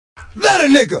Let a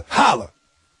nigga holler.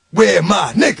 Where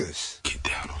my niggas? Get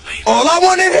down on lady. All I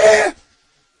wanna hear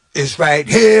is right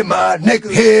here, my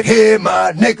nigga. Here,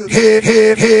 my nigga. Here,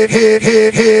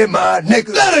 my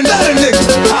nigga. Let a nigga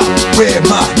holler. Where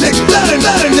my nigga? Let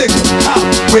a nigga.